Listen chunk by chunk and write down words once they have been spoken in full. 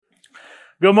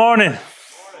Good morning.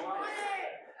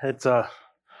 It's an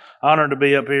honor to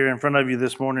be up here in front of you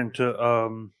this morning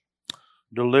to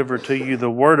deliver to you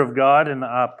the Word of God, and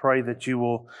I pray that you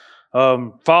will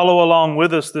follow along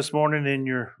with us this morning in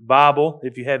your Bible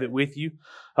if you have it with you.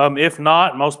 If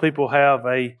not, most people have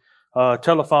a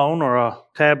telephone or a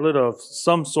tablet of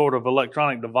some sort of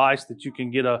electronic device that you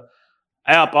can get a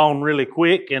app on really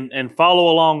quick and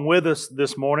follow along with us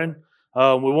this morning. We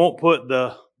won't put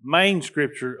the main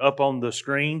scripture up on the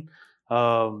screen,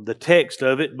 the text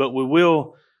of it, but we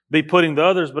will be putting the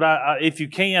others. But if you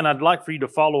can, I'd like for you to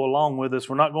follow along with us.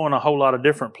 We're not going a whole lot of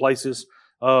different places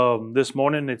this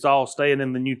morning. It's all staying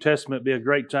in the New Testament. It'd be a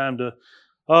great time to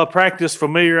practice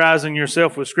familiarizing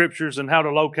yourself with scriptures and how to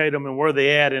locate them and where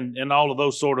they at and all of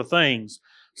those sort of things.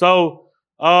 So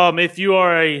if you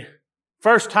are a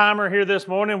first timer here this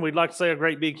morning, we'd like to say a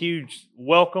great big huge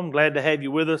welcome. Glad to have you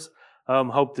with us.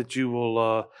 Hope that you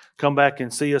will come back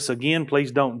and see us again.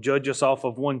 Please don't judge us off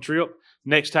of one trip.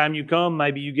 Next time you come,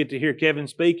 maybe you get to hear Kevin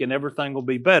speak and everything will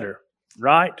be better.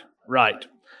 Right? Right.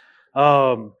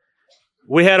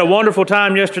 We had a wonderful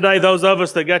time yesterday. Those of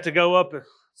us that got to go up,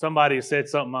 somebody said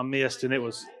something I missed and it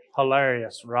was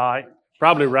hilarious, right?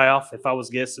 Probably Ralph, if I was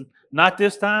guessing. Not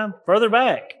this time. Further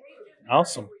back.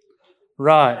 Awesome.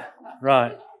 Right. We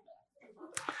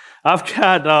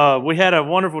had a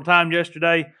wonderful time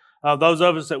yesterday. Those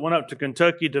of us that went up to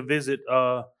Kentucky to visit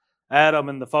Adam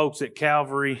and the folks at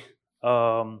Calvary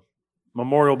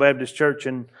Memorial Baptist Church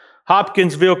in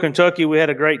Hopkinsville, Kentucky, we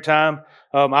had a great time.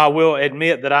 I will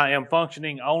admit that I am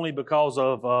functioning only because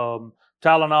of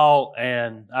Tylenol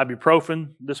and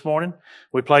ibuprofen this morning.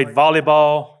 We played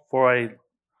volleyball for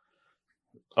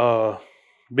a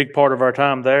big part of our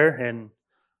time there, and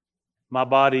my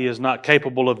body is not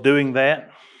capable of doing that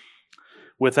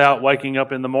without waking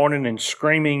up in the morning and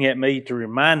screaming at me to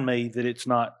remind me that it's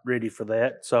not ready for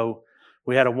that. So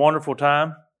we had a wonderful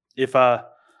time. If I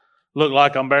look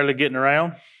like I'm barely getting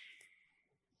around,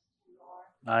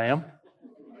 I am.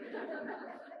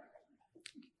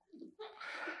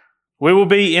 We will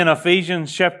be in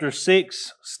Ephesians chapter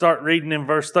 6, start reading in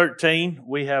verse 13.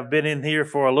 We have been in here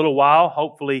for a little while.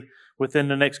 Hopefully within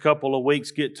the next couple of weeks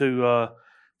get to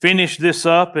finish this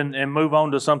up and move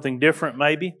on to something different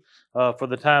maybe. For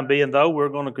the time being, though, we're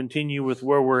going to continue with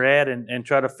where we're at and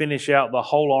try to finish out the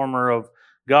whole armor of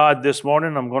God this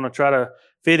morning. I'm going to try to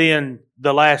fit in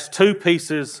the last two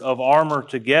pieces of armor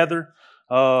together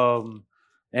and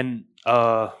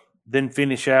then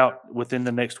finish out within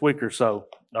the next week or so,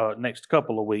 next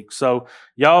couple of weeks. So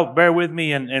y'all bear with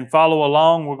me and follow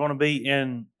along. We're going to be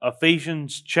in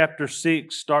Ephesians chapter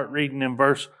 6, start reading in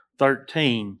verse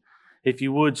 13. If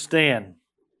you would stand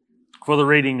for the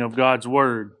reading of God's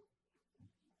Word.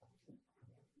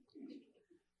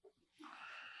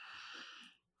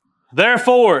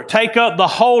 Therefore, take up the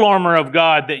whole armor of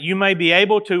God, that you may be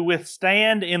able to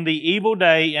withstand in the evil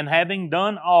day, and having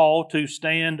done all, to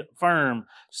stand firm.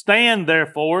 Stand,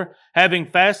 therefore, having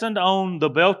fastened on the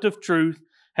belt of truth,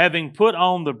 having put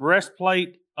on the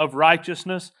breastplate of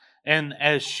righteousness, and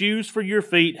as shoes for your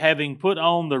feet, having put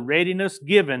on the readiness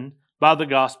given by the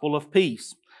gospel of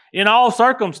peace. In all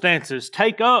circumstances,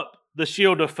 take up the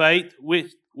shield of faith,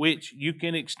 with which you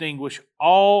can extinguish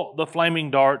all the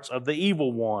flaming darts of the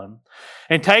evil one.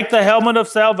 And take the helmet of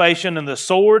salvation and the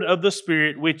sword of the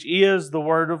Spirit, which is the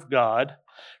Word of God,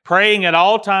 praying at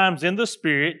all times in the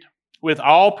Spirit, with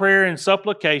all prayer and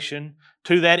supplication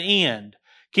to that end.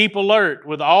 Keep alert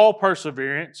with all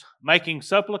perseverance, making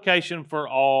supplication for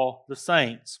all the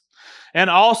saints. And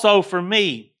also for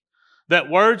me, that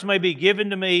words may be given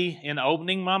to me in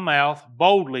opening my mouth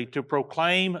boldly to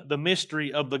proclaim the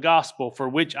mystery of the gospel, for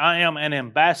which I am an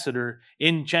ambassador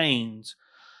in chains,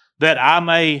 that I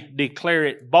may declare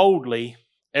it boldly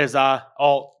as I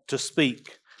ought to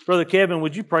speak. Brother Kevin,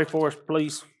 would you pray for us,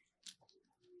 please?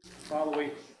 Father,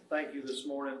 we thank you this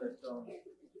morning that,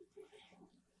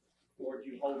 Lord,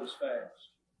 you hold us fast.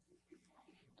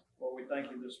 Lord, we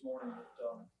thank you this morning that,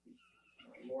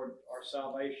 Lord, our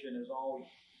salvation is all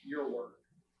your word.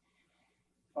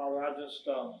 Father, I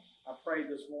pray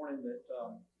this morning that,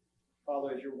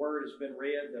 Father, as your word has been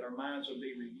read, that our minds would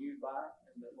be renewed by it,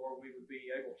 and that, Lord, we would be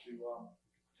able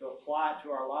to apply it to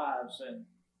our lives and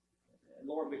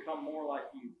Lord, become more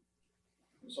like you.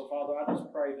 And so, Father, I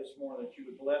just pray this morning that you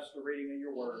would bless the reading of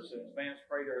your words. As Vance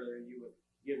prayed earlier, you would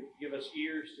give us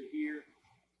ears to hear,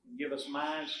 and give us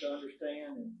minds to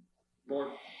understand, and,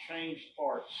 Lord, change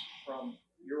parts from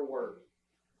your word.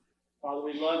 Father,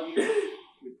 we love you.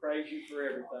 We praise you for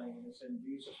everything. And it's in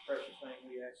Jesus' precious name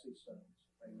we ask these things.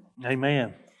 Amen.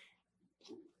 Amen.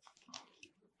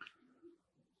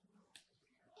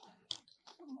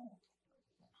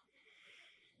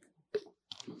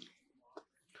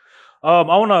 I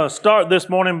want to start this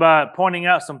morning by pointing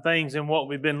out some things in what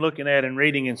we've been looking at and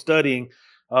reading and studying.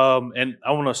 And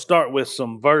I want to start with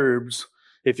some verbs.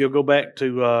 If you'll go back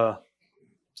to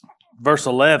verse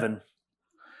 11.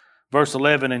 Verse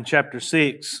 11 in chapter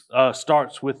 6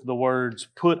 starts with the words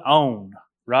put on,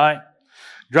 right?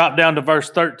 Drop down to verse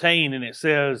 13 and it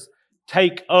says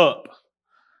take up.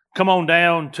 Come on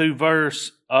down to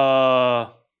verse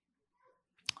belt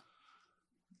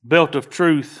of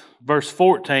truth, verse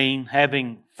 14,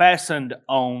 having fastened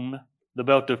on the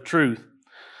belt of truth,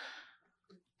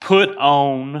 put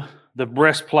on the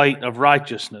breastplate of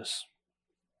righteousness,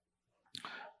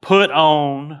 put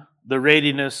on the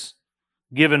readiness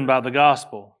given by the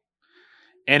gospel,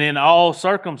 and in all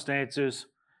circumstances,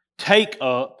 take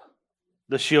up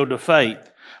the shield of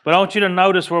faith. But I want you to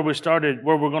notice where we're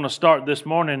going to start this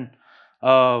morning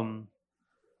in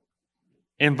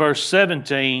verse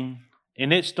 17,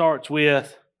 and it starts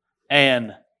with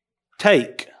and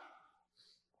take.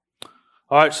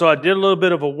 All right, so I did a little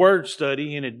bit of a word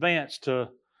study in advance to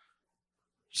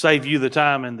save you the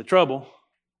time and the trouble.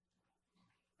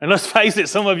 And let's face it,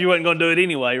 some of you weren't going to do it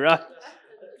anyway, right?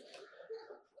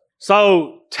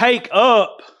 So, take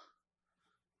up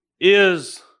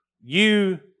is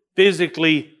you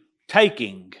physically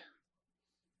taking.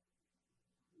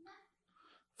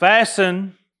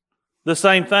 Fasten, the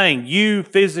same thing. You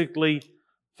physically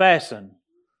fasten.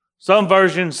 Some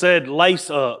versions said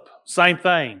lace up. Same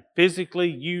thing. Physically,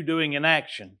 you doing an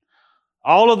action.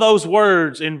 All of those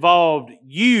words involved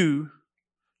you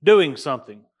doing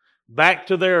something. Back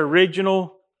to their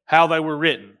original, how they were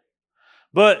written.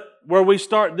 But where we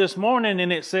start this morning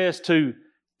and it says to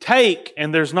take,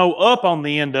 and there's no up on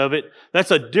the end of it,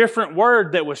 that's a different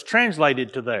word that was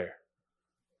translated to there.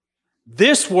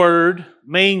 This word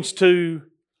means to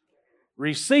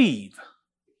receive.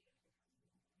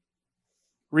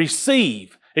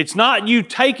 Receive. It's not you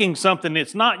taking something.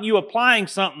 It's not you applying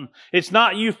something. It's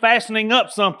not you fastening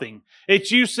up something.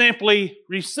 It's you simply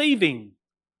receiving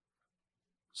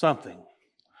something.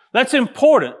 That's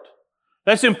important.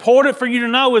 That's important for you to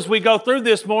know as we go through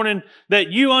this morning,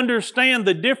 that you understand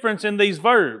the difference in these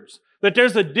verbs. That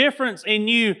there's a difference in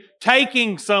you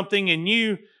taking something and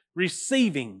you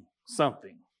receiving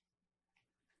something.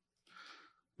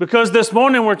 Because this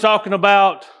morning we're talking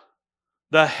about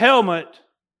the helmet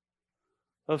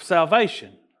of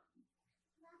salvation.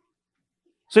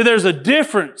 See, there's a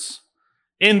difference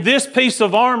in this piece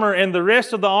of armor and the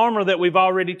rest of the armor that we've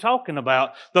already talking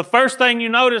about. The first thing you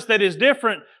notice that is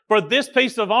different, for this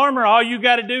piece of armor, all you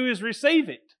got to do is receive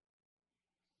it.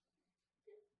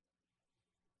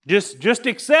 Just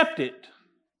accept it.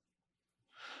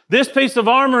 This piece of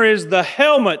armor is the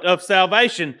helmet of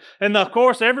salvation. And of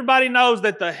course, everybody knows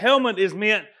that the helmet is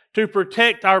meant to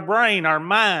protect our brain, our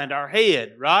mind, our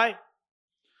head, right?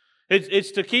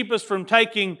 It's to keep us from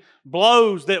taking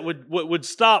blows that would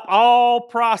stop all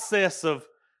process of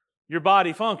your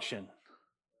body function.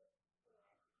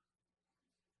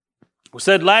 We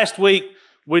said last week,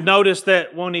 we noticed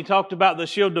that when he talked about the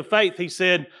shield of faith, he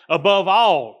said above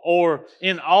all or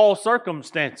in all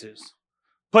circumstances.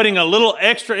 Putting a little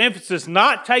extra emphasis,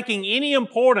 not taking any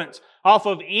importance off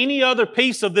of any other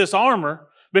piece of this armor,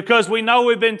 because we know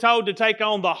we've been told to take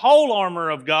on the whole armor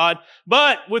of God.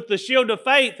 But with the shield of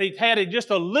faith, he had just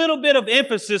a little bit of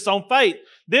emphasis on faith.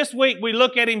 This week we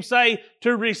look at him say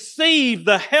to receive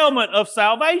the helmet of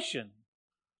salvation.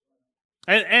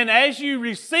 And as you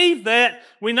receive that,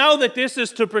 we know that this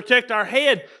is to protect our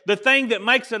head, the thing that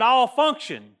makes it all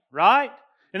function, right?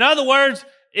 In other words,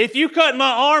 if you cut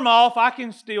my arm off, I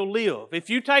can still live. If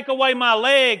you take away my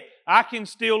leg, I can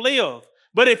still live.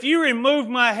 But if you remove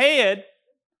my head,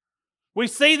 we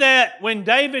see that when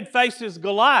David faces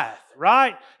Goliath,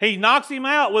 right? He knocks him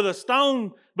out with a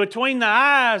stone between the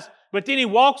eyes, but then he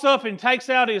walks up and takes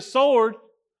out his sword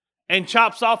and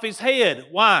chops off his head.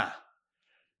 Why?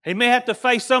 He may have to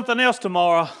face something else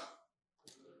tomorrow,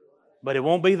 but it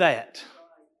won't be that,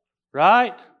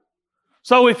 right?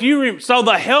 So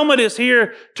the helmet is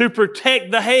here to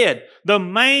protect the head, the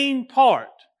main part,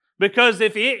 because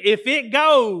if it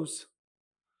goes,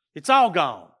 it's all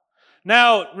gone.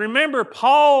 Now, remember,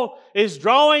 Paul is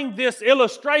drawing this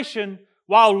illustration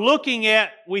while looking at,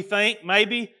 we think,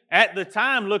 maybe at the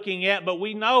time looking at, but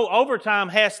we know over time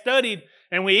has studied,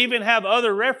 and we even have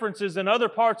other references in other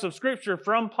parts of Scripture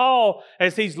from Paul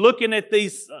as he's looking at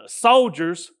these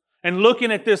soldiers and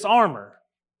looking at this armor.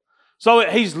 So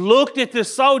he's looked at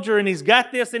this soldier and he's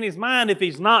got this in his mind. If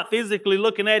he's not physically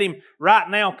looking at him right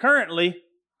now currently,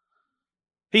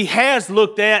 he has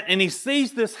looked at and he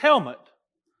sees this helmet.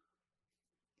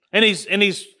 And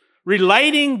he's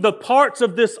relating the parts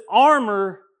of this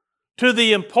armor to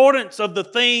the importance of the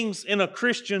things in a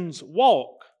Christian's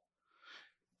walk.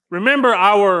 Remember,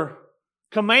 our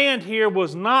command here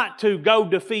was not to go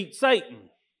defeat Satan.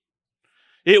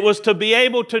 It was to be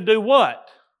able to do what?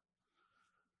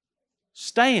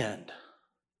 Stand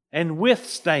and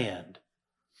withstand.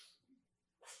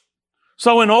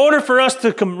 So in order for us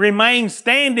to remain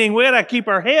standing, we got to keep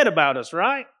our head about us,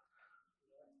 right?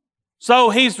 So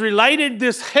he's related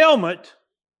this helmet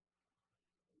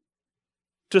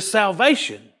to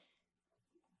salvation,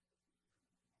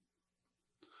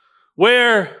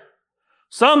 where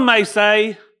some may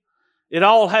say it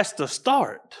all has to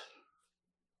start.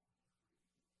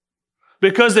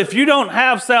 Because if you don't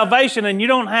have salvation and you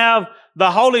don't have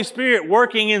the Holy Spirit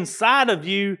working inside of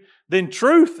you, then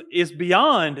truth is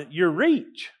beyond your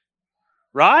reach.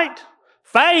 Right?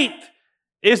 Faith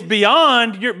is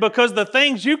beyond because the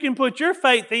things you can put your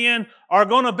faith in are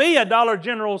going to be a Dollar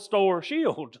General store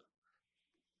shield.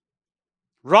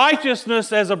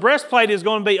 Righteousness as a breastplate is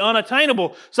going to be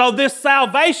unattainable. So this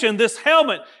salvation, this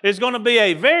helmet, is going to be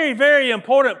a very, very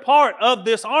important part of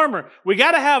this armor. We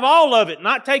got to have all of it,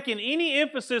 not taking any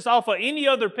emphasis off of any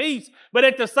other piece. But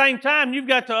at the same time, you've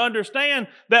got to understand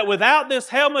that without this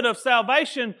helmet of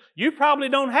salvation, you probably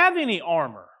don't have any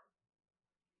armor.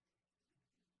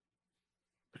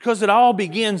 Because it all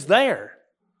begins there.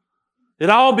 It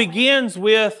all begins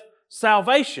with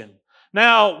salvation.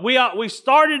 Now, we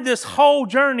started this whole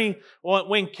journey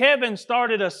when Kevin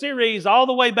started a series all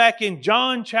the way back in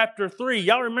John chapter 3.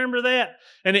 Y'all remember that?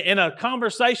 And in a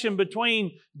conversation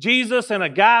between Jesus and a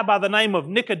guy by the name of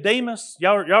Nicodemus.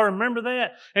 Y'all remember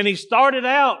that? And he started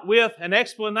out with an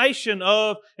explanation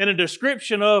of and a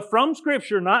description of, from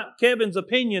Scripture, not Kevin's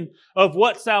opinion, of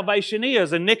what salvation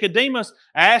is. And Nicodemus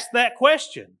asked that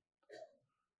question.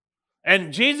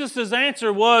 And Jesus'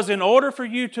 answer was, in order for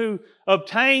you to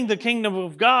obtain the kingdom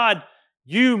of God,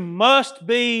 you must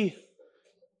be,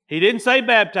 he didn't say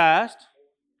baptized.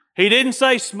 He didn't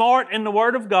say smart in the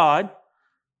Word of God.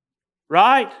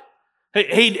 Right?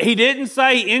 He didn't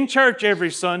say in church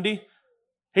every Sunday.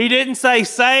 He didn't say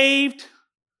saved.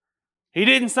 He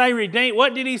didn't say redeemed.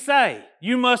 What did he say?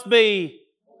 You must be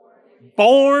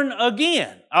born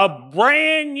again. A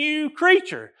brand new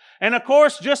creature. And of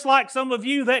course, just like some of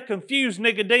you, that confused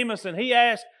Nicodemus, and he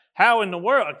asked, how in the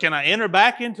world can I enter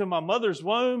back into my mother's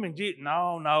womb? And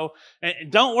no.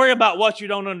 And don't worry about what you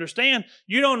don't understand.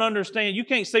 You don't understand. You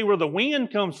can't see where the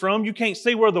wind comes from. You can't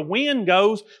see where the wind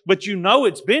goes, but you know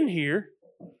it's been here.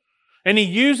 And he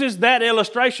uses that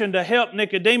illustration to help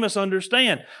Nicodemus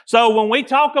understand. So when we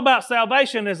talk about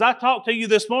salvation, as I talked to you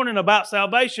this morning about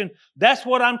salvation, that's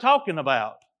what I'm talking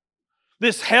about.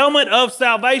 This helmet of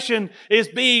salvation is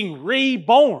being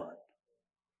reborn.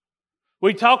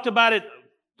 We talked about it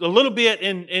a little bit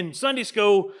in Sunday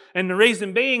school, and the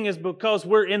reason being is because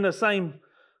we're in the same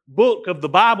book of the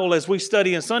Bible as we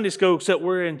study in Sunday school, except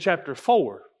we're in chapter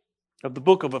 4 of the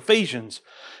book of Ephesians.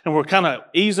 And we're kind of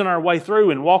easing our way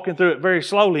through and walking through it very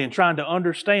slowly and trying to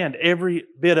understand every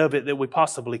bit of it that we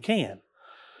possibly can.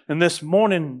 And this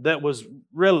morning that was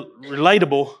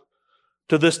relatable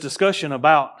to this discussion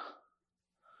about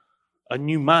a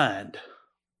new mind,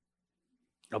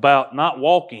 about not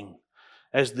walking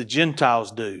as the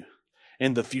Gentiles do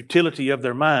in the futility of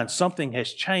their minds. Something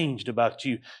has changed about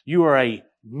you. You are a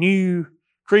new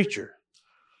creature.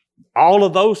 All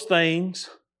of those things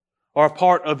are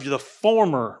part of the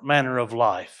former manner of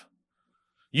life.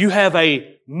 You have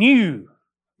a new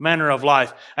manner of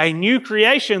life, a new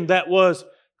creation that was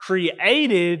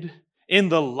created in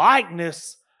the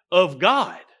likeness of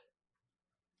God.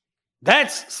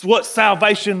 That's what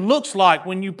salvation looks like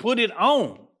when you put it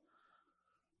on.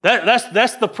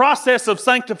 That's the process of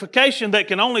sanctification that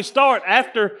can only start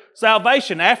after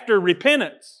salvation, after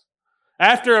repentance,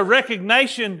 after a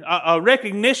recognition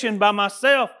by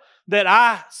myself that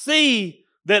I see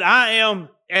that I am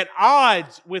at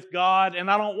odds with God and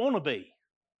I don't want to be.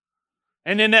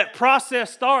 And then that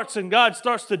process starts and God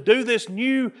starts to do this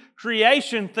new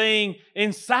creation thing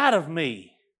inside of me.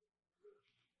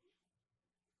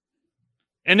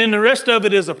 And then the rest of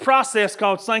it is a process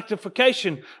called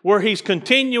sanctification, where He's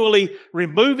continually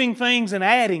removing things and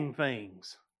adding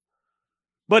things.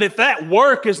 But if that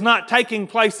work is not taking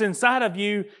place inside of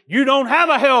you, you don't have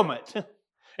a helmet.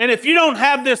 And if you don't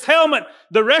have this helmet,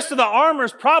 the rest of the armor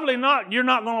is probably not, you're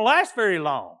not going to last very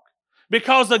long.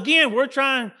 Because again, we're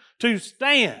trying to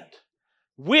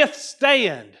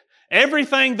withstand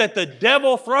everything that the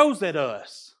devil throws at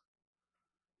us.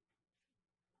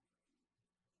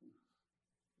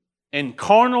 And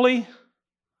carnally,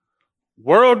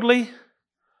 worldly,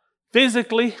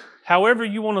 physically, however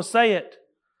you want to say it,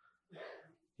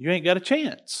 you ain't got a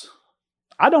chance.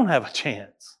 I don't have a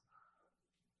chance.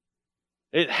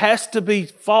 It has to be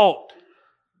fought.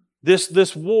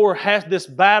 This war this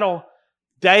battle,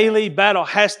 daily battle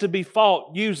has to be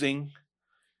fought using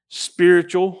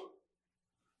spiritual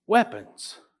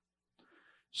weapons,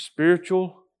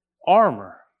 spiritual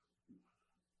armor.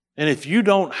 And if you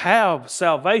don't have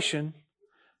salvation,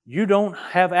 you don't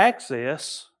have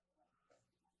access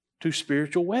to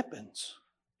spiritual weapons,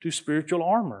 to spiritual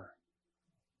armor.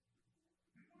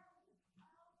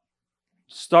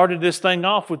 Started this thing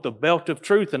off with the belt of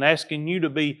truth and asking you to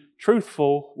be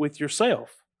truthful with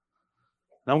yourself.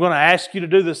 And I'm going to ask you to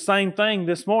do the same thing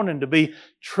this morning, to be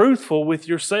truthful with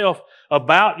yourself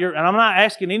about and I'm not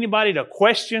asking anybody to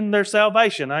question their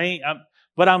salvation.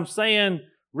 But I'm saying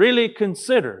really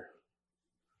consider,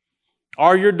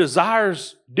 are your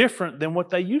desires different than what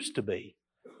they used to be?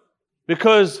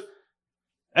 Because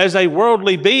as a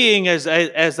worldly being, as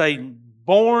a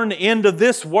born into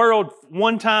this world,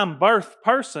 one-time birth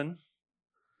person,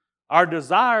 our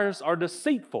desires are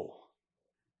deceitful.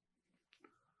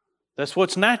 That's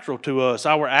what's natural to us.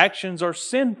 Our actions are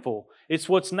sinful. It's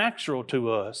what's natural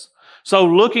to us. So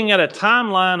looking at a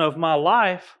timeline of my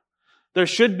life, there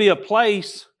should be a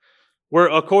place where,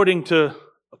 according to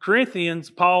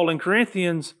Paul in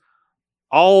Corinthians,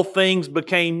 all things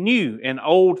became new and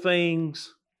old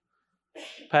things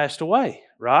passed away,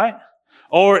 right?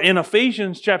 Or in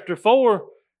Ephesians chapter 4,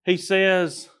 he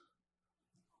says,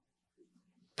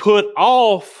 put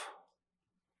off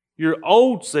your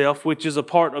old self, which is a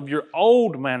part of your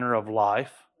old manner of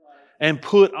life, and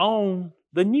put on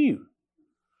the new.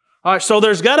 All right, so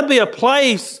there's got to be a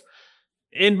place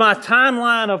in my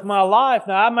timeline of my life.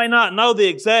 Now, I may not know the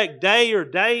exact day or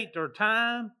date or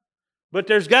time, but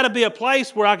there's got to be a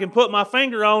place where I can put my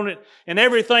finger on it, and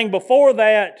everything before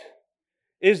that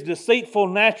is deceitful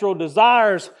natural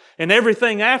desires, and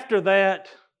everything after that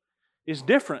is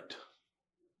different.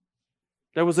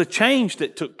 There was a change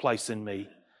that took place in me.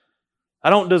 I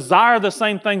don't desire the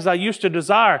same things I used to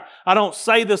desire. I don't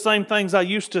say the same things I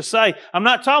used to say. I'm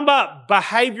not talking about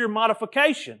behavior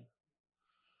modification.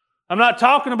 I'm not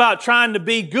talking about trying to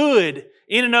be good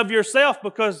in and of yourself,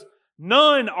 because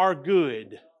none are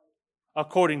good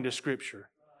according to Scripture.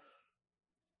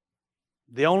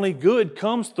 The only good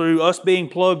comes through us being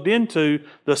plugged into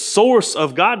the source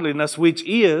of godliness, which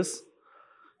is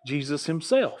Jesus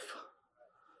Himself.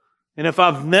 And if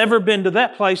I've never been to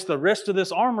that place, the rest of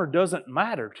this armor doesn't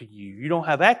matter to you. You don't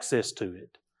have access to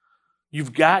it.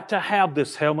 You've got to have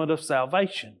this helmet of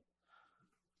salvation.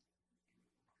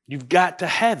 You've got to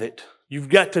have it. You've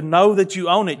got to know that you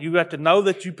own it. You've got to know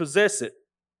that you possess it.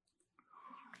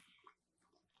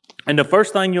 And the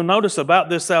first thing you'll notice about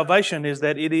this salvation is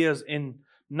that it is in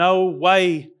no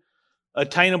way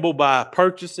attainable by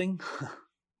purchasing.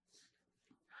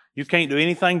 You can't do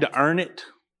anything to earn it.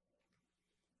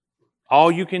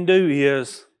 All you can do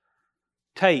is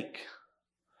take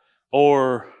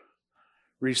or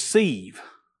receive,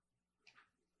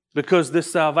 because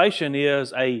this salvation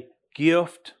is a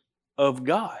gift of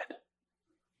God.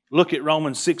 Look at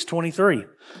Romans 6:23.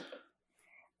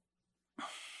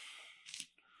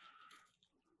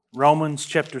 Romans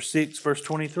chapter 6, verse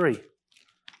 23.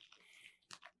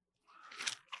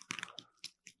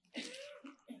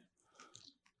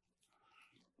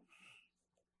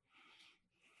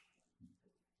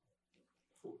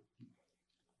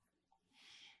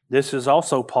 This is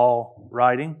also Paul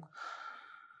writing.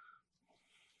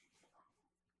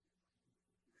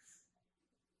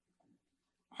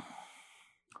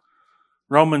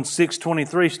 Romans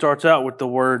 6:23 starts out with the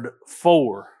word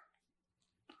 "for,"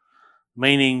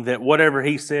 meaning that whatever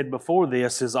he said before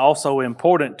this is also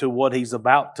important to what he's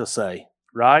about to say,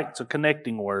 right? It's a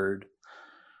connecting word.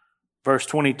 Verse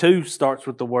 22 starts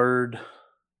with the word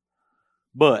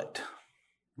 "but."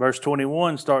 Verse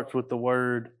 21 starts with the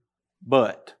word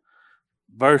 "but."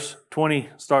 Verse 20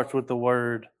 starts with the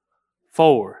word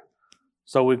 "for."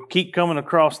 So we keep coming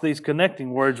across these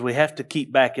connecting words. We have to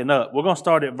keep backing up. We're going to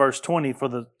start at verse 20 for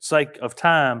the sake of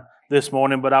time this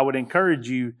morning, but I would encourage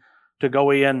you to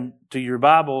go in to your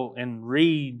Bible and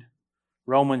read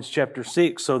Romans chapter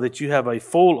 6 so that you have a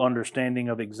full understanding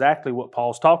of exactly what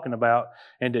Paul's talking about,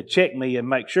 and to check me and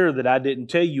make sure that I didn't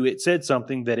tell you it said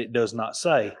something that it does not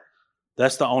say.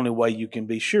 That's the only way you can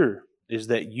be sure, is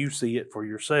that you see it for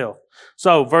yourself.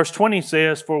 So verse 20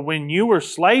 says, "For when you were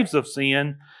slaves of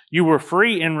sin, you were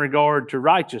free in regard to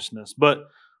righteousness. But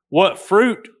what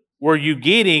fruit were you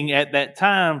getting at that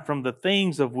time from the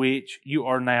things of which you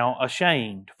are now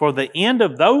ashamed? For the end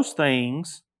of those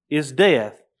things is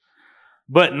death.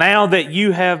 But now that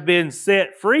you have been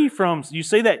set free from..." You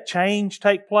see that change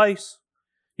take place?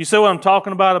 You see what I'm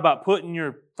talking about putting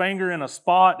your finger in a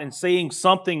spot and seeing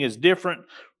something is different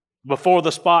before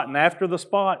the spot and after the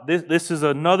spot. This is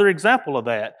another example of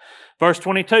that. Verse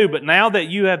 22, but now that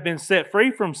you have been set free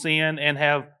from sin and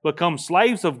have become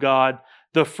slaves of God,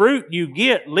 the fruit you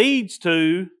get leads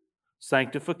to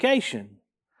sanctification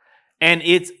and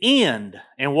its end.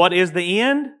 And what is the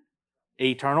end?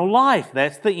 Eternal life.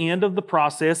 That's the end of the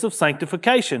process of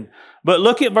sanctification. But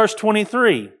look at verse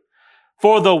 23.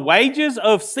 For the wages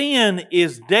of sin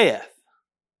is death.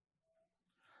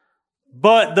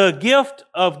 But the gift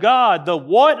of God, the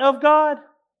what of God?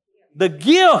 The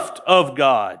gift of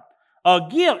God. A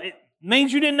gift. It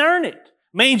means you didn't earn it.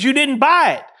 Means you didn't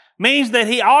buy it. Means that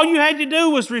all you had to do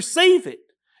was receive it.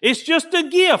 It's just a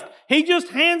gift. He just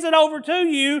hands it over to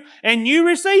you and you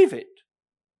receive it.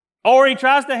 Or He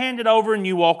tries to hand it over and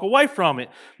you walk away from it.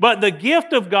 But the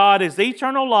gift of God is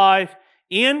eternal life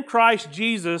in Christ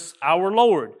Jesus our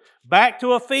Lord. Back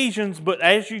to Ephesians, but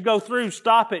as you go through,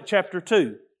 stop at chapter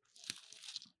 2.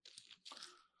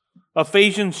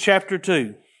 Ephesians chapter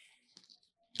 2.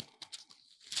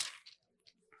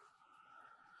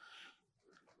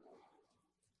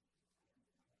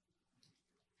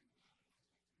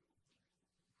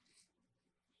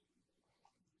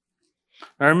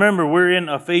 Now remember, we're in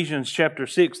Ephesians chapter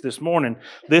 6 this morning.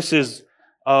 This is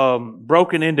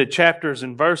broken into chapters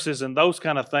and verses and those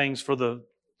kind of things for the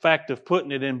fact of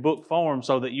putting it in book form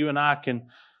so that you and I can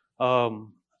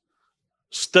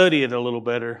study it a little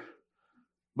better.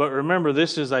 But remember,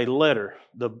 this is a letter.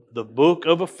 The book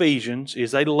of Ephesians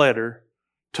is a letter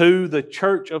to the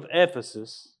church of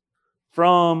Ephesus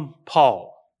from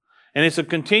Paul. And it's a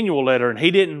continual letter, and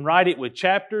he didn't write it with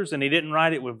chapters and he didn't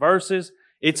write it with verses.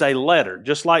 It's a letter.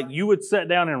 Just like you would sit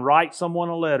down and write someone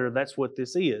a letter, that's what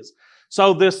this is.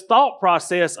 So this thought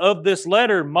process of this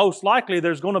letter, most likely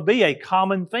there's going to be a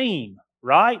common theme,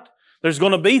 right? There's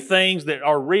going to be things that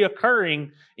are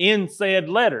reoccurring in said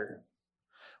letter.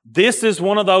 This is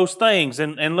one of those things.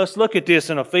 And let's look at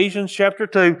this in Ephesians chapter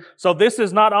 2. So this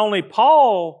is not only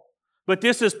Paul, but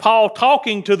this is Paul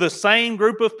talking to the same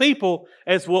group of people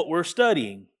as what we're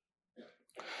studying.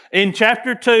 In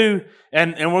chapter 2,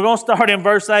 and we're going to start in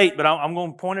verse 8, but I'm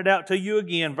going to point it out to you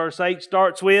again. Verse 8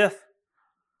 starts with,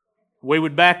 we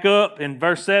would back up, and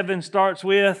verse 7 starts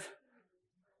with,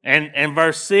 and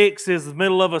verse 6 is the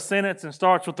middle of a sentence and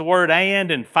starts with the word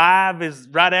and 5 is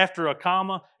right after a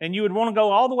comma. And you would want to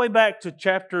go all the way back to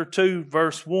chapter 2,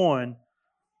 verse 1,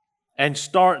 and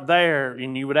start there,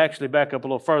 and you would actually back up a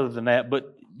little further than that,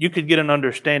 but you could get an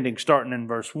understanding starting in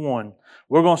verse 1.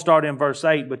 We're going to start in verse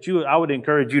 8, but I would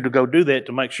encourage you to go do that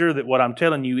to make sure that what I'm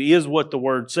telling you is what the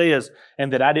Word says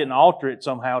and that I didn't alter it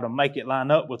somehow to make it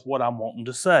line up with what I'm wanting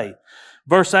to say.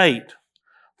 Verse 8,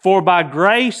 for by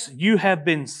grace you have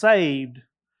been saved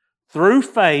through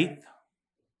faith.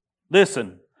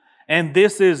 Listen, and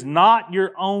this is not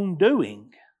your own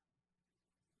doing.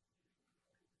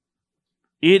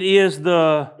 It is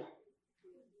the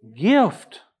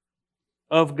gift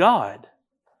of God,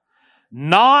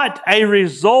 not a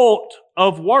result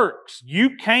of works.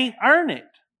 You can't earn it.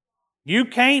 You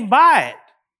can't buy it.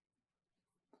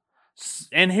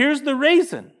 And here's the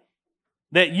reason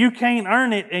that you can't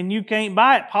earn it and you can't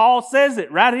buy it. Paul says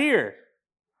it right here.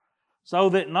 So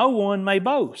that no one may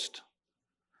boast.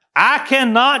 I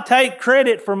cannot take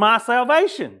credit for my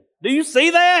salvation. Do you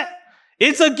see that?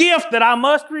 It's a gift that I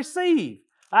must receive.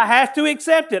 I have to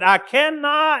accept it. I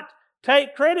cannot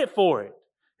take credit for it.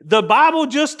 The Bible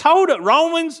just told it.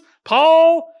 Romans,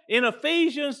 Paul in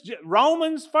Ephesians,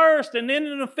 Romans first, and then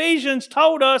in Ephesians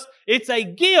told us it's a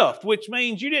gift, which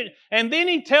means you didn't. And then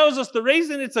he tells us the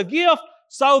reason it's a gift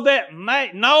so that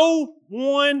no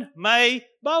one may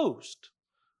boast.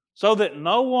 So that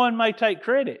no one may take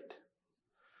credit.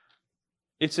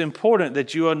 It's important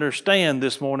that you understand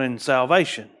this morning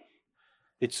salvation.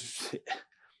 It's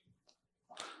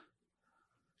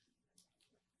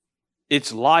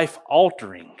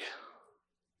life-altering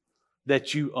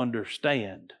that you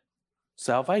understand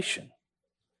salvation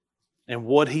and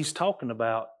what he's talking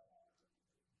about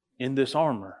in this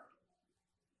armor.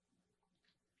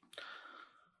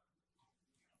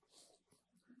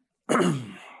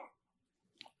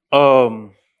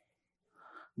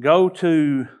 Go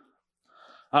to,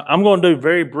 I'm going to do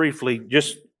very briefly,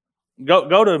 just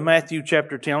go to Matthew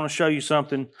chapter 10. I want to show you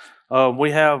something.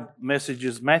 We have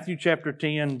messages. Matthew chapter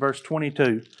 10, verse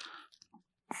 22.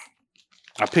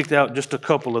 I picked out just a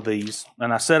couple of these,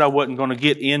 and I said I wasn't going to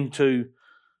get into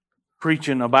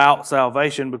preaching about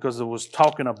salvation because it was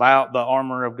talking about the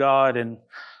armor of God,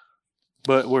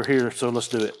 but we're here, so let's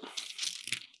do it.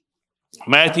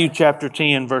 Matthew chapter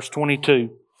 10, verse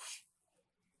 22.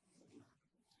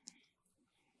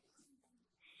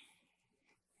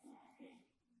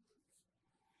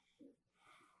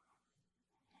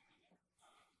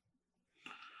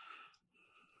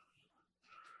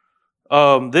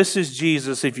 This is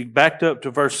Jesus. If you backed up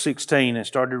to verse 16 and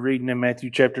started reading in Matthew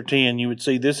chapter 10, you would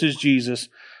see this is Jesus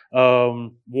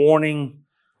warning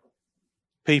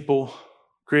people,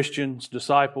 Christians,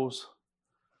 disciples,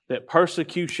 that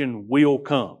persecution will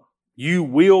come. You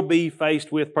will be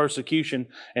faced with persecution,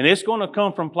 and it's going to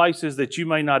come from places that you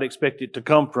may not expect it to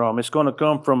come from. It's going to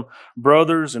come from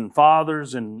brothers and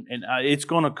fathers, and it's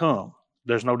going to come.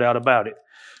 There's no doubt about it.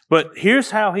 But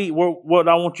here's how what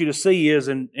I want you to see is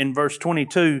in verse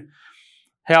 22,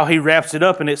 how he wraps it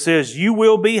up, and it says, "You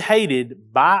will be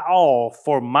hated by all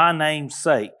for my name's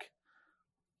sake,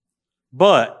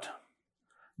 but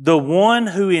the one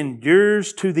who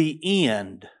endures to the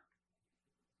end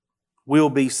will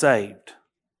be saved."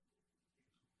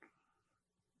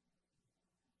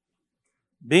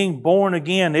 Being born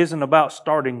again isn't about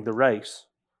starting the race.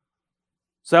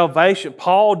 Salvation,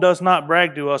 Paul does not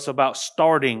brag to us about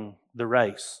starting the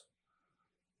race.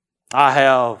 I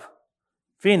have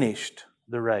finished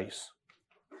the race.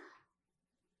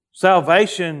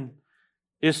 Salvation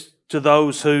is to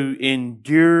those who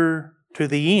endure to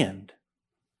the end.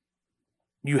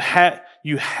 You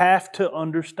have to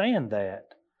understand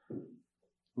that.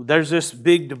 There's this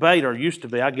big debate, or used to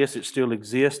be, I guess it still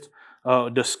exists,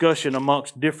 discussion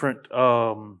amongst different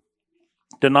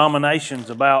denominations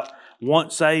about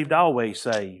once saved, always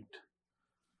saved.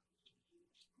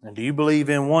 And do you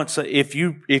believe in once? If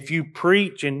you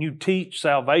preach and you teach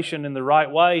salvation in the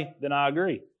right way, then I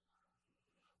agree.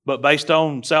 But based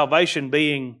on salvation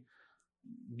being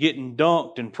getting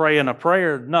dunked and praying a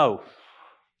prayer, no.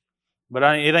 But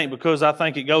it ain't because I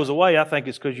think it goes away. I think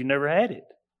it's because you never had it.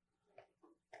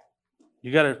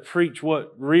 You got to preach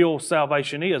what real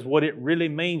salvation is, what it really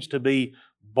means to be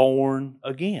born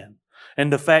again.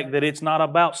 And the fact that it's not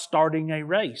about starting a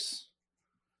race.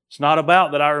 It's not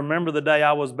about that I remember the day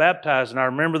I was baptized and I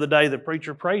remember the day the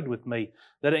preacher prayed with me.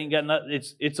 That ain't got nothing.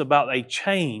 It's about a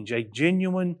change, a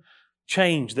genuine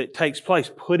change that takes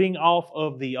place, putting off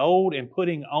of the old and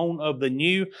putting on of the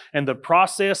new, and the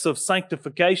process of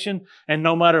sanctification. And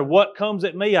no matter what comes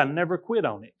at me, I never quit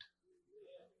on it.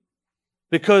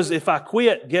 Because if I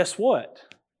quit, guess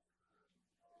what?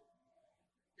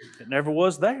 It never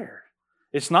was there.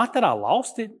 It's not that I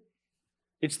lost it.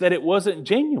 It's that it wasn't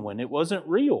genuine. It wasn't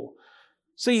real.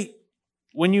 See,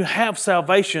 when you have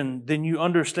salvation, then you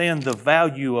understand the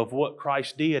value of what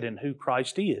Christ did and who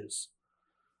Christ is.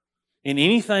 And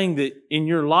anything that in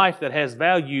your life that has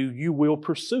value, you will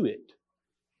pursue it.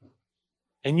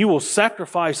 And you will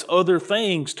sacrifice other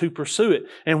things to pursue it.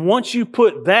 And once you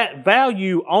put that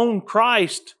value on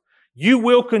Christ, you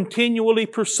will continually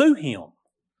pursue Him.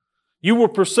 You will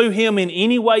pursue Him in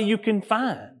any way you can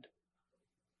find.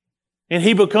 And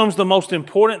He becomes the most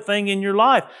important thing in your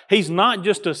life. He's not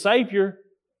just a Savior.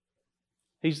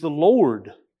 He's the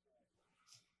Lord.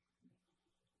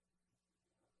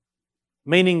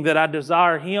 Meaning that I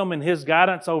desire Him and His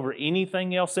guidance over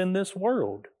anything else in this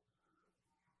world.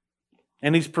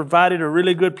 And He's provided a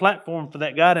really good platform for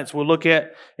that guidance we'll look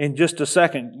at in just a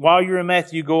second. While you're in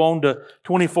Matthew, go on to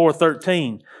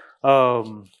 24:13.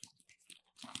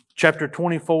 Chapter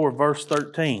 24, verse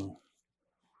 13.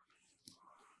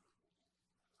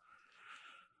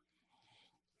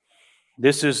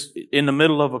 This is in the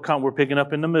middle of we're picking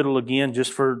up in the middle again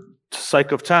just for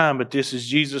sake of time, but this is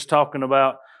Jesus talking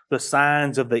about the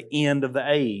signs of the end of the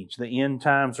age. The end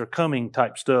times are coming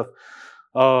type stuff.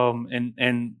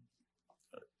 And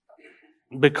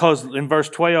because in verse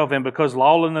 12, and because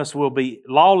lawlessness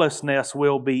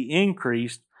will be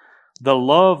increased, the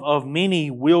love of many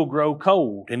will grow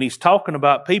cold. And He's talking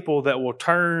about people that will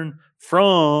turn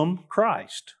from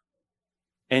Christ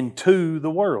and to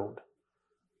the world.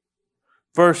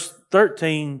 Verse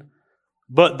 13,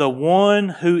 but the one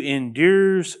who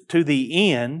endures to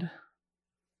the end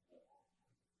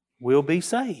will be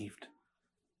saved.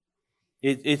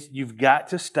 You've got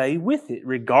to stay with it,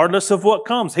 regardless of what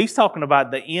comes. He's talking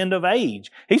about the end of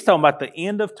age. He's talking about the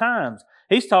end of times.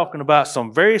 He's talking about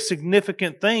some very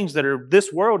significant things that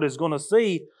this world is going to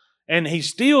see. And He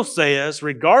still says,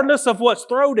 regardless of what's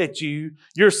thrown at you,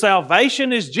 your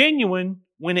salvation is genuine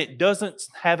when it doesn't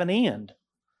have an end,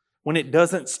 when it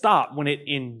doesn't stop, when it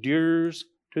endures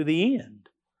to the end.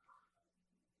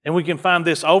 And we can find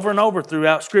this over and over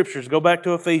throughout Scriptures. Go back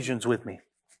to Ephesians with me.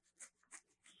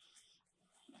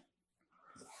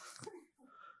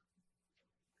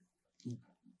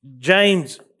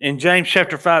 James, in James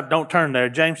chapter 5, don't turn there.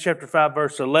 James chapter 5,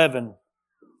 verse 11.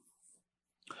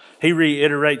 He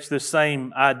reiterates this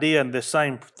same idea and this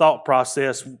same thought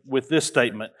process with this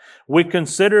statement. We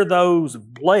consider those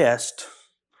blessed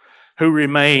who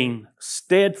remain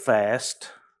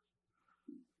steadfast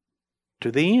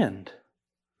to the end.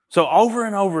 So over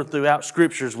and over throughout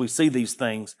Scriptures, we see these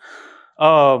things.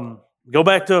 Go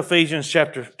back to Ephesians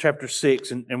chapter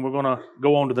 6, and we're going to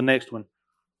go on to the next one.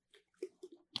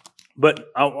 But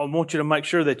I want you to make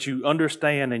sure that you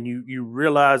understand and you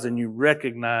realize and you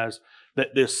recognize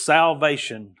that this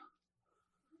salvation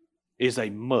is a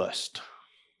must.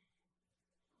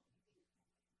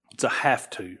 It's a have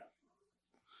to.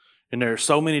 And there are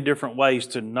so many different ways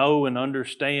to know and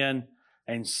understand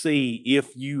and see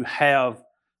if you have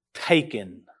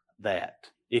taken that,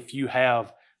 if you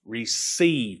have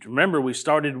received. Remember, we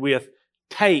started with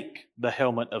take the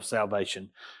helmet of salvation,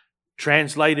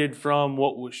 translated from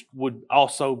what would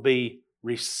also be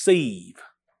receive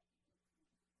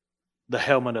the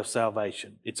helmet of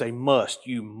salvation. It's a must.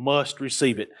 You must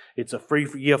receive it. It's a free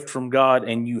gift from God,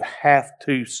 and you have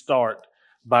to start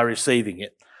by receiving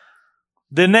it.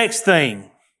 The next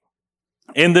thing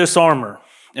in this armor,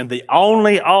 and the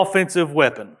only offensive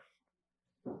weapon,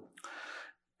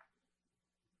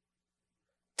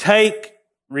 take,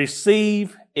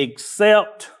 receive,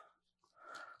 accept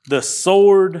the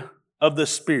sword of the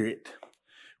Spirit,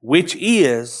 which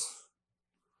is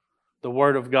the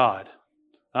Word of God.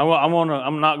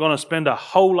 I'm not going to spend a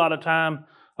whole lot of time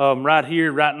right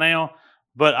here, right now,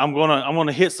 but I'm going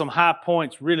to hit some high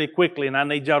points really quickly, and I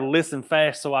need y'all to listen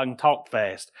fast so I can talk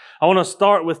fast. I want to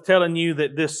start with telling you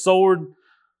that this sword,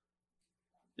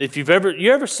 if you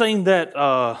ever seen that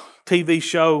TV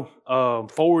show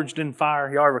Forged in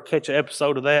Fire, y'all ever catch an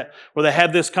episode of that where they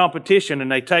have this competition and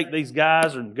they take these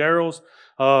guys and girls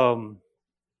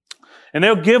and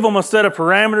they'll give them a set of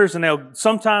parameters, and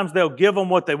sometimes they'll give them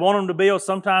what they want them to build.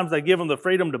 Sometimes they give them the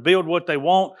freedom to build what they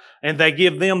want, and they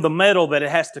give them the metal that it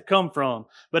has to come from.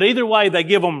 But either way, they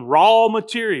give them raw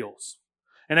materials,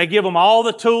 and they give them all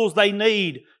the tools they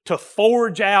need to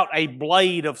forge out a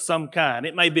blade of some kind.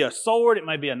 It may be a sword, it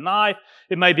may be a knife,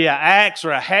 it may be an axe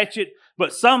or a hatchet,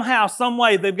 but somehow, some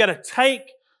way, they've got to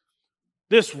take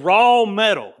this raw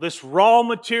metal, this raw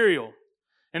material,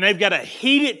 and they've got to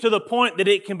heat it to the point that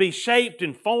it can be shaped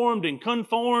and formed and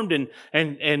conformed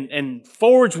and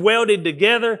forged, welded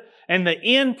together. And the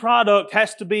end product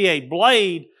has to be a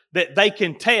blade that they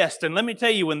can test. And let me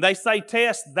tell you, when they say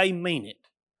test, they mean it.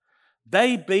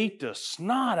 They beat the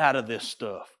snot out of this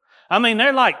stuff. I mean,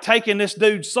 they're like taking this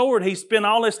dude's sword he spent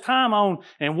all his time on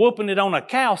and whooping it on a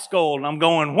cow skull. And I'm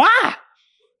going, why?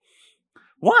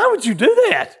 Why would you do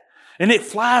that? And it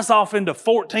flies off into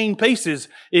 14 pieces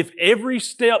if every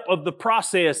step of the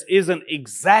process isn't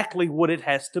exactly what it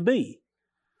has to be.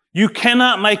 You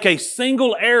cannot make a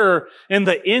single error in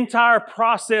the entire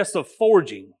process of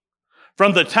forging.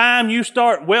 From the time you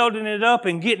start welding it up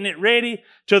and getting it ready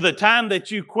to the time that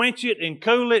you quench it and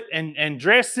cool it and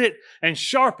dress it and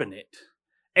sharpen it.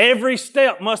 Every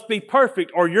step must be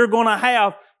perfect or you're going to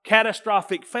have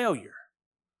catastrophic failure.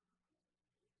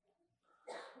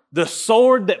 The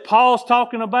sword that Paul's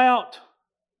talking about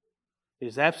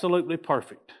is absolutely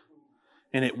perfect,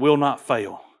 and it will not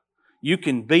fail. You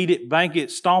can beat it, bank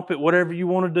it, stomp it, whatever you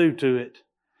want to do to it,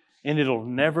 and it'll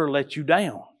never let you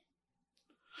down.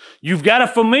 You've got to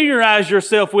familiarize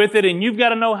yourself with it, and you've got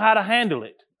to know how to handle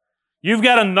it. You've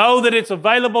got to know that it's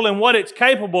available and what it's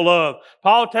capable of.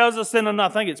 Paul tells us I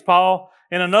think it's Paul,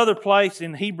 in another place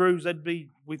in Hebrews,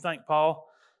 we think Paul,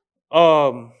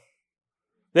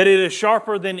 that it is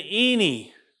sharper than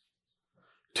any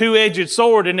two-edged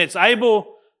sword, and it's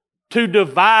able to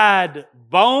divide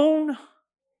bone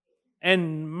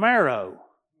and marrow.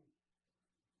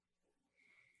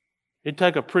 It'd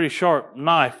take a pretty sharp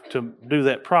knife to do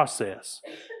that process.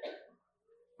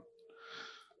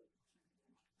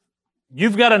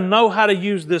 You've got to know how to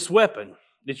use this weapon.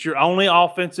 It's your only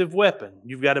offensive weapon.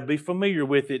 You've got to be familiar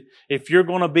with it if you're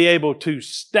going to be able to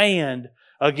stand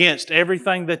against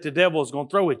everything that the devil is going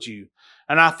to throw at you.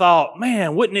 And I thought,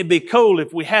 man, wouldn't it be cool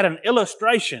if we had an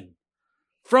illustration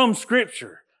from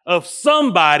Scripture of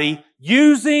somebody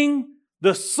using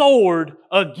the sword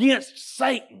against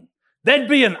Satan? That'd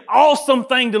be an awesome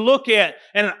thing to look at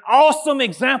and an awesome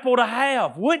example to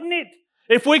have, wouldn't it?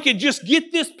 If we could just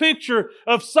get this picture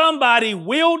of somebody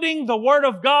wielding the Word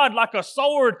of God like a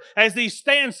sword as he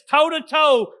stands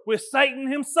toe-to-toe with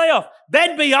Satan himself.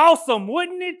 That'd be awesome,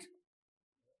 wouldn't it?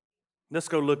 Let's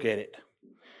go look at it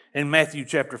in Matthew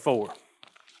chapter 4.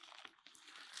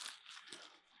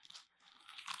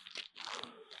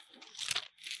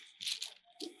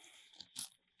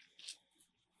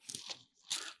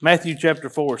 Matthew chapter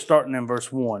 4, starting in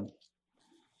verse 1.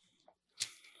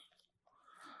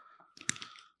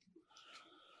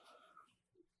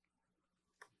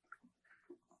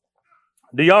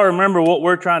 Do y'all remember what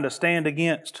we're trying to stand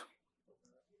against?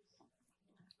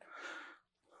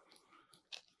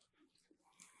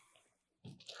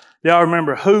 Y'all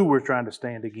remember who we're trying to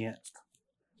stand against.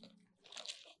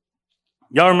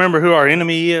 Y'all remember who our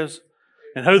enemy is?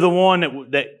 And who the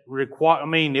one that require,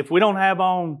 if we don't have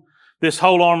on this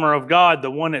whole armor of God, the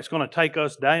one that's going to take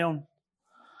us down.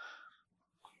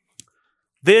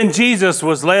 Then Jesus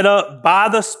was led up by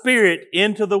the Spirit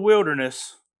into the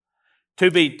wilderness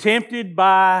to be tempted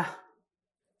by,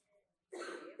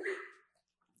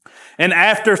 and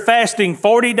after fasting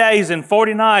 40 days and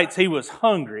 40 nights, he was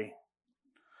hungry.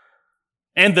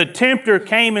 And the tempter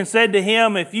came and said to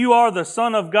him, if you are the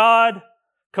Son of God,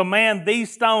 command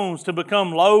these stones to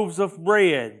become loaves of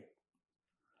bread.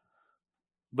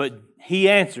 But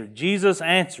Jesus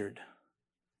answered,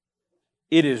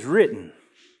 it is written.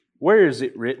 Where is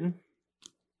it written?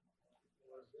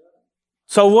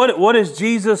 So what is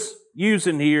Jesus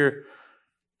using here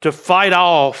to fight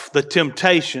off the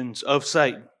temptations of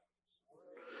Satan?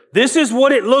 This is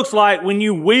what it looks like when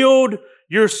you wield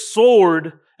your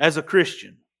sword as a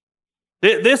Christian.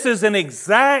 This is an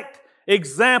exact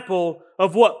example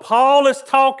of what Paul is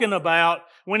talking about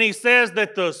when he says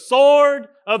that the sword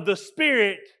of the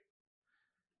Spirit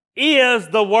is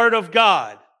the Word of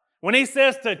God. When he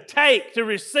says to take, to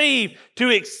receive, to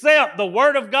accept the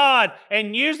Word of God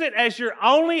and use it as your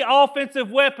only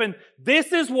offensive weapon,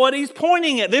 this is what he's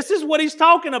pointing at. This is what he's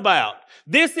talking about.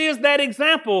 This is that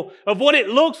example of what it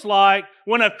looks like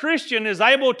when a Christian is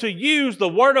able to use the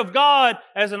Word of God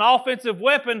as an offensive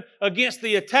weapon against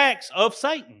the attacks of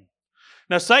Satan.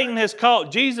 Now, Satan has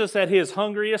caught Jesus at his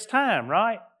hungriest time,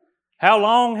 right? How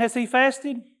long has he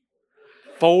fasted?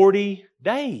 40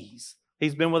 days.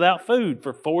 He's been without food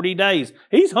for 40 days.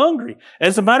 He's hungry.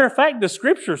 As a matter of fact, the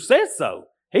Scripture says so.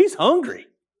 He's hungry.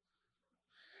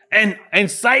 And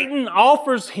Satan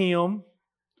offers him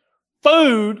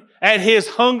food at his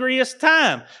hungriest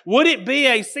time. Would it be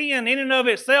a sin in and of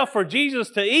itself for Jesus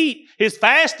to eat? His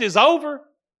fast is over?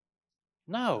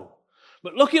 No.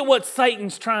 But look at what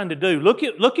Satan's trying to do. Look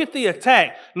at the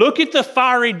attack. Look at the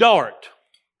fiery dart.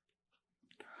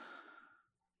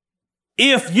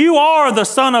 If you are the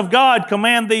Son of God,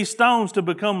 command these stones to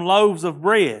become loaves of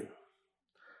bread.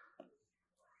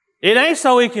 It ain't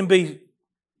so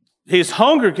his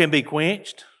hunger can be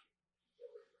quenched.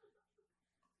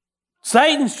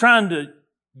 Satan's trying to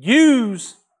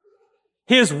use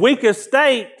his weakest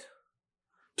state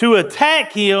to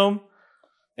attack him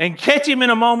and catch him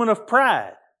in a moment of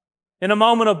pride, in a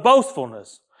moment of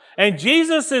boastfulness. And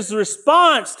Jesus'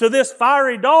 response to this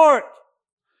fiery dart,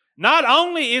 not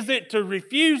only is it to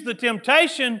refuse the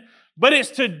temptation, but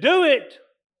it's to do it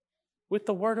with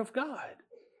the Word of God.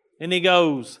 And he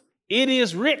goes, it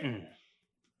is written.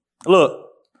 Look,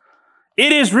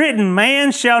 it is written,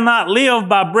 man shall not live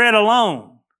by bread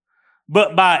alone,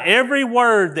 but by every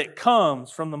word that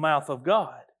comes from the mouth of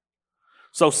God.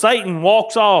 So Satan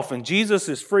walks off and Jesus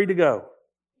is free to go.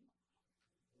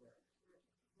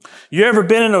 You ever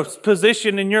been in a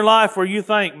position in your life where you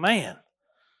think, man,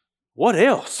 what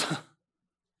else?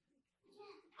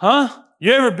 Huh?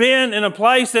 You ever been in a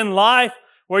place in life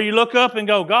where you look up and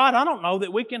go, God, I don't know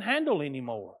that we can handle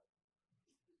anymore.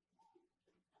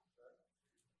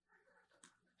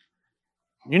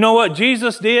 You know what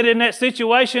Jesus did in that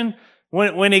situation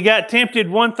when he got tempted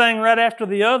one thing right after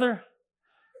the other?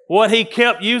 What he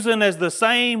kept using as the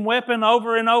same weapon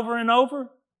over and over and over?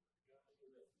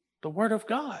 The Word of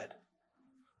God.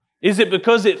 Is it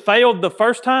because it failed the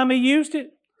first time he used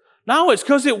it? No, it's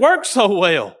because it worked so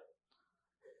well.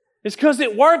 It's because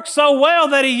it worked so well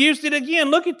that he used it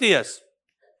again. Look at this.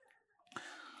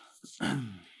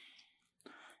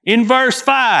 In verse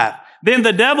 5, then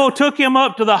the devil took him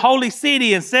up to the holy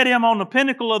city and set him on the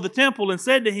pinnacle of the temple and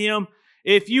said to him,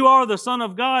 if you are the Son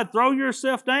of God, throw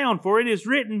yourself down, for it is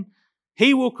written,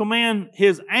 he will command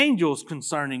his angels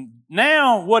concerning.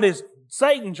 Now, what is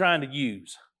Satan trying to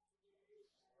use?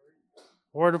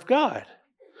 Word of God.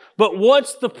 But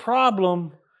what's the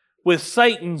problem with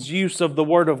Satan's use of the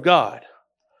Word of God?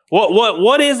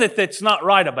 What is it that's not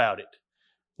right about it?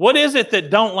 What is it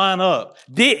that don't line up?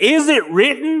 Is it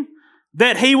written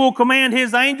that he will command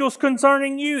his angels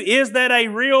concerning you? Is that a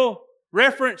real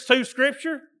reference to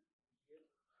Scripture?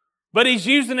 But he's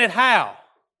using it how?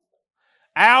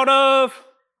 Out of...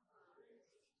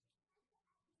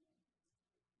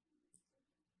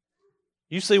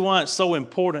 You see why it's so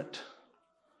important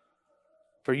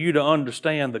for you to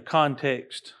understand the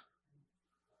context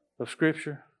of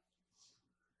Scripture?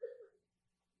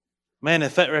 Man,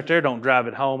 if that right there don't drive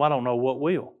it home, I don't know what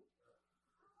will.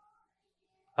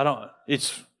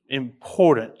 It's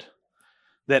important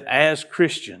that as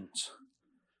Christians,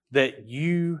 that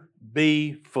you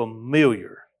be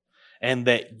familiar and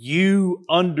that you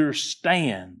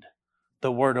understand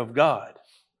the Word of God.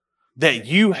 that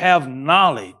you have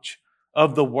knowledge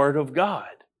of the Word of God.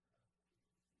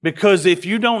 Because if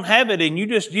you don't have it and you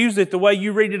just use it the way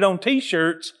you read it on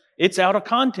t-shirts, it's out of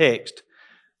context.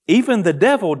 Even the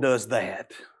devil does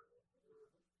that.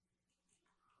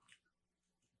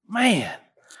 Man.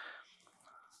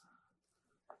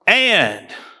 And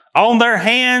on their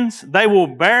hands they will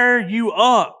bear you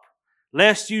up,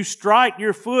 lest you strike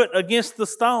your foot against the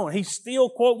stone. He's still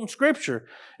quoting Scripture.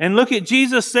 And look at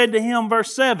Jesus said to him,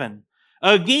 verse 7,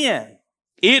 again,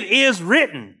 it is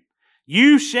written,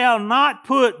 you shall not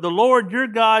put the Lord your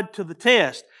God to the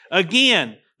test.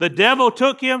 Again, the devil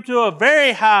took him to a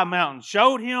very high mountain,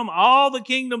 showed him all the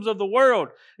kingdoms of the world,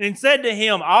 and said to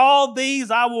him, all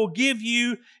these I will give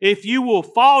you if you will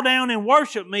fall down and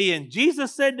worship me. And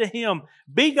Jesus said to him,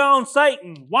 begone,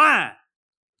 Satan. Why?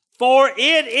 For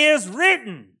it is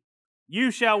written,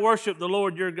 you shall worship the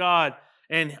Lord your God,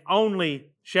 and only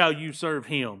shall you serve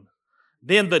him.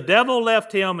 Then the devil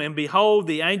left him, and behold,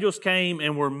 the angels came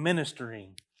and were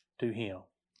ministering to him.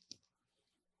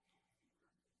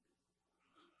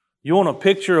 You want a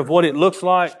picture of what it looks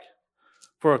like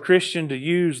for a Christian to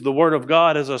use the Word of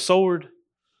God as a sword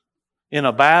in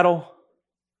a battle?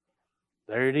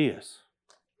 There it is.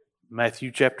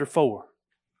 Matthew chapter 4.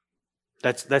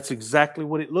 That's exactly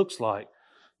what it looks like.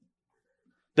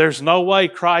 There's no way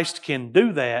Christ can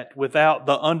do that without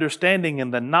the understanding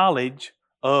and the knowledge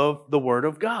of the Word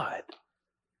of God.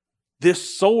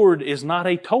 This sword is not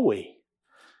a toy.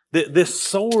 This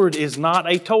sword is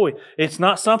not a toy. It's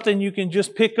not something you can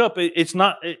just pick up.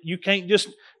 You can't just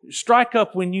strike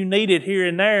up when you need it here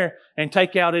and there and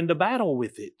take out into battle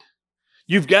with it.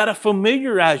 You've got to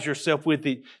familiarize yourself with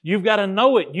it. You've got to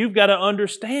know it. You've got to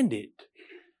understand it.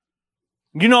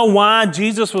 You know why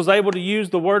Jesus was able to use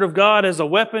the Word of God as a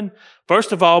weapon?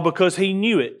 First of all, because He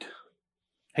knew it.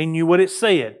 He knew what it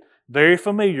said. Very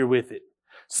familiar with it.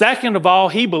 Second of all,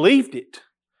 He believed it.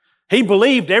 He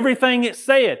believed everything it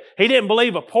said. He didn't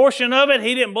believe a portion of it.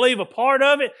 He didn't believe a part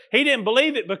of it. He didn't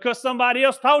believe it because somebody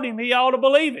else told him he ought to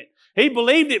believe it. He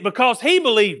believed it because He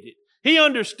believed it. He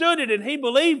understood it and He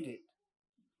believed it.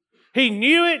 He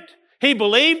knew it, He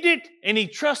believed it, and He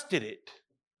trusted it.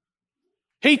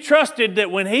 He trusted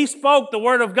that when He spoke the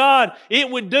Word of God, it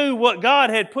would do what God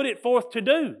had put it forth to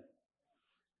do.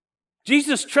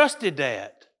 Jesus trusted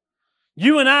that.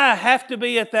 You and I have to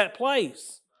be at that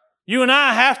place. You and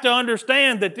I have to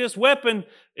understand that this weapon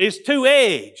is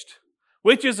two-edged,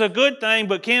 which is a good thing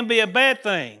but can be a bad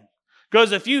thing.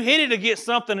 Because if you hit it against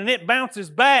something and it bounces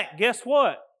back, guess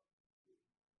what?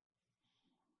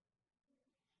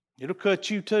 It'll cut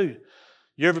you too.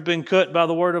 You ever been cut by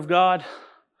the Word of God?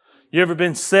 You ever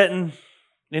been sitting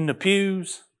in the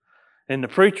pews and the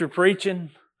preacher preaching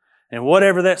and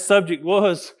whatever that subject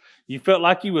was, you felt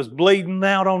like you was bleeding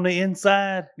out on the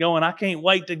inside, going, I can't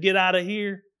wait to get out of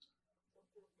here?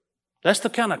 That's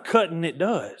the kind of cutting it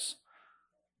does.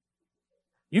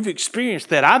 You've experienced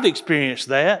that. I've experienced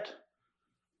that.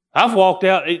 I've walked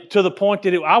out to the point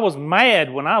that I was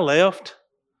mad when I left.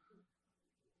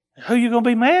 Who are you going to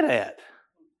be mad at?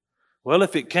 Well,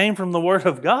 if it came from the Word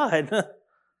of God,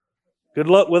 good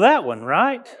luck with that one,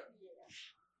 right?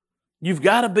 You've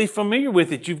got to be familiar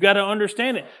with it. You've got to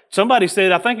understand it. Somebody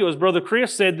said, I think it was Brother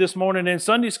Chris said this morning in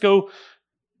Sunday school,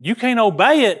 you can't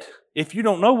obey it if you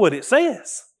don't know what it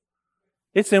says.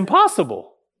 It's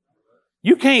impossible.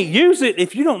 You can't use it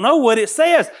if you don't know what it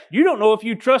says. You don't know if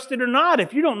you trust it or not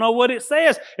if you don't know what it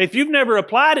says. If you've never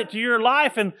applied it to your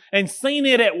life and seen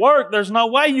it at work, there's no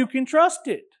way you can trust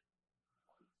it.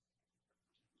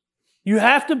 You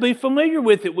have to be familiar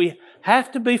with it. We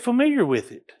have to be familiar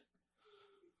with it.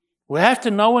 We have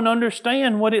to know and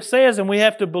understand what it says, and we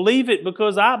have to believe it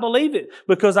because I believe it,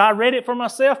 because I read it for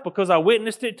myself, because I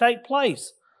witnessed it take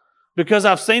place, because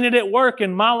I've seen it at work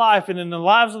in my life and in the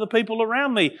lives of the people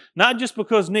around me, not just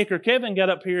because Nick or Kevin got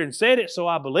up here and said it, so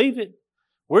I believe it.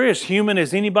 We're as human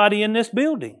as anybody in this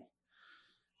building.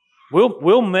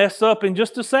 We'll mess up in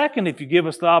just a second if you give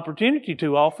us the opportunity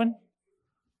too often.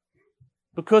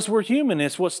 Because we're human,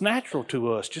 it's what's natural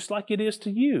to us, just like it is to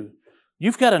you.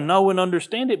 You've got to know and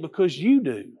understand it because you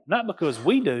do, not because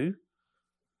we do.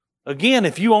 Again,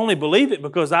 if you only believe it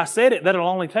because I said it, that'll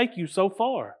only take you so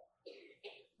far.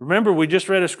 Remember, we just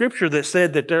read a scripture that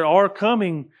said that there are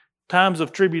coming times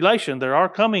of tribulation. There are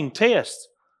coming tests.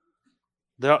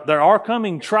 There are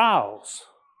coming trials.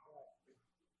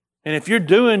 And if you're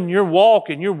doing your walk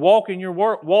and you're walking your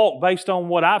walk based on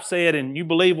what I've said and you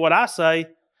believe what I say,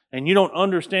 and you don't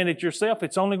understand it yourself,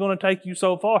 it's only going to take you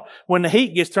so far. When the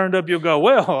heat gets turned up, you'll go,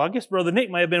 well, I guess Brother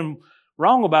Nick may have been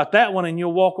wrong about that one, and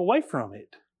you'll walk away from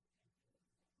it.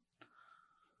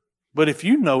 But if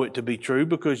you know it to be true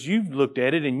because you've looked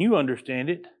at it and you understand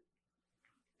it,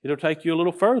 it'll take you a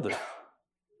little further.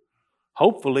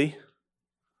 Hopefully,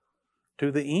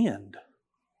 to the end.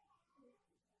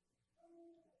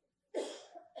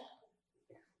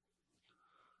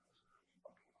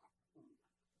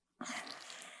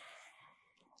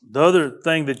 The other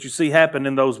thing that you see happen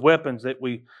in those weapons that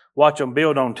we watch them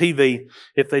build on TV,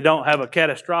 if they don't have a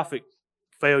catastrophic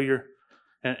failure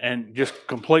and just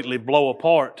completely blow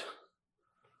apart,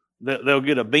 they'll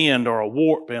get a bend or a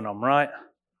warp in them, right?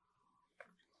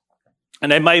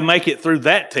 And they may make it through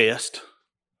that test,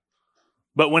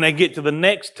 but when they get to the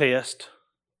next test,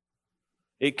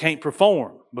 it can't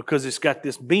perform because it's got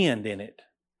this bend in it.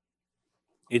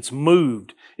 It's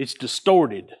moved, it's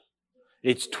distorted,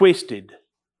 it's twisted.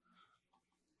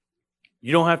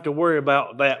 You don't have to worry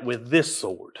about that with this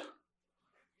sword.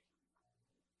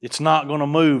 It's not going to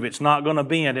move. It's not going to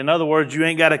bend. In other words, you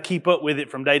ain't got to keep up with it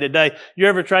from day to day. You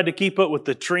ever tried to keep up with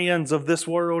the trends of this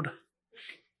world?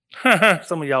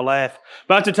 Some of y'all laugh.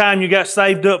 About the time you got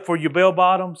saved up for your bell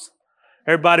bottoms,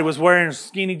 everybody was wearing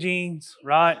skinny jeans,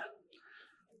 right?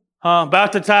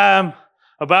 About the time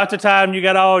you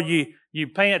got all your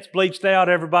pants bleached out,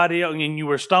 everybody else, and you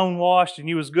were stonewashed and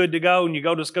you was good to go, and you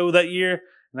go to school that year,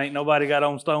 and ain't nobody got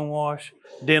on stonewash.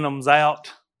 Denim's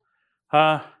out.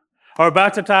 Or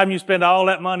about the time you spend all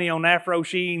that money on Afro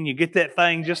Sheen, you get that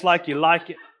thing just like you like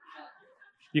it.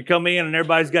 You come in and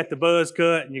everybody's got the buzz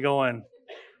cut, and you're going,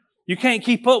 you can't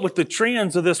keep up with the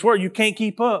trends of this world. You can't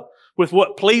keep up with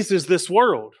what pleases this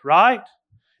world, right?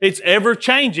 It's ever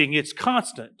changing. It's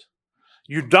constant.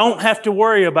 You don't have to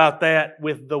worry about that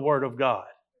with the Word of God.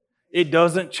 It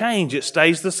doesn't change. It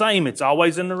stays the same. It's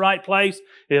always in the right place.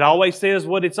 It always says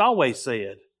what it's always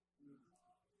said.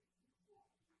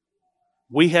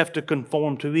 We have to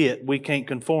conform to it. We can't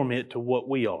conform it to what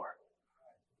we are.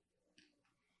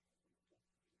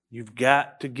 You've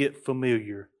got to get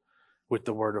familiar with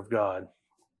the Word of God.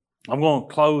 I'm going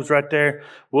to close right there.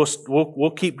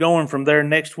 We'll keep going from there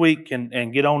next week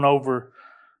and get on over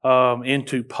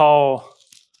into Paul,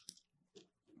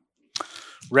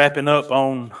 wrapping up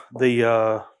on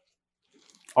the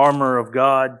armor of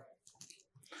God.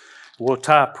 We'll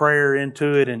tie prayer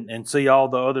into it and see all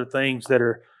the other things that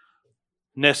are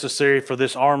necessary for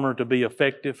this armor to be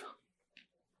effective.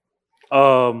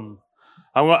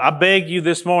 I beg you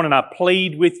this morning, I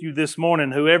plead with you this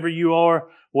morning, whoever you are,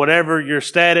 whatever your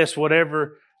status,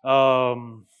 whatever,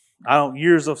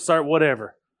 years of service,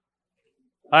 whatever.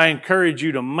 I encourage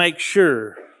you to make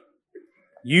sure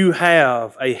you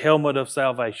have a helmet of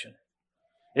salvation.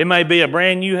 It may be a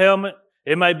brand new helmet.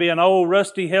 It may be an old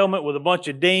rusty helmet with a bunch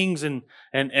of dings and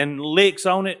licks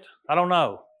on it. I don't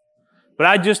know. But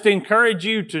I just encourage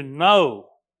you to know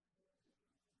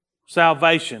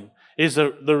salvation is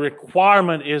the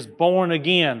requirement is born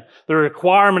again. The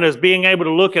requirement is being able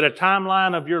to look at a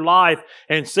timeline of your life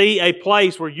and see a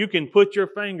place where you can put your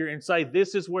finger and say,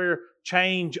 this is where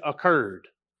change occurred.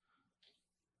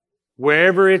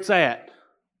 Wherever it's at.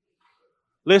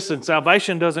 Listen,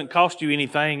 salvation doesn't cost you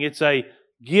anything. It's a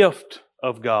gift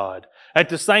of God. At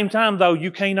the same time, though, you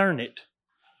can't earn it.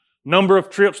 Number of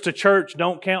trips to church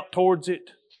don't count towards it.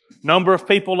 Number of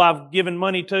people I've given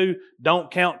money to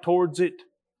don't count towards it.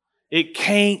 It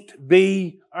can't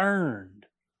be earned.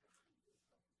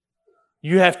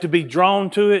 You have to be drawn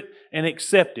to it and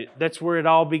accept it. That's where it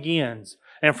all begins.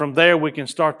 And from there we can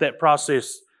start that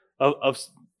process of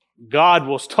God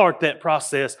will start that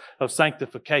process of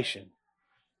sanctification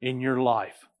in your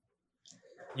life.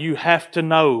 You have to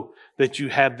know that you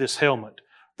have this helmet.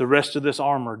 The rest of this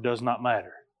armor does not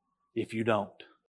matter if you don't.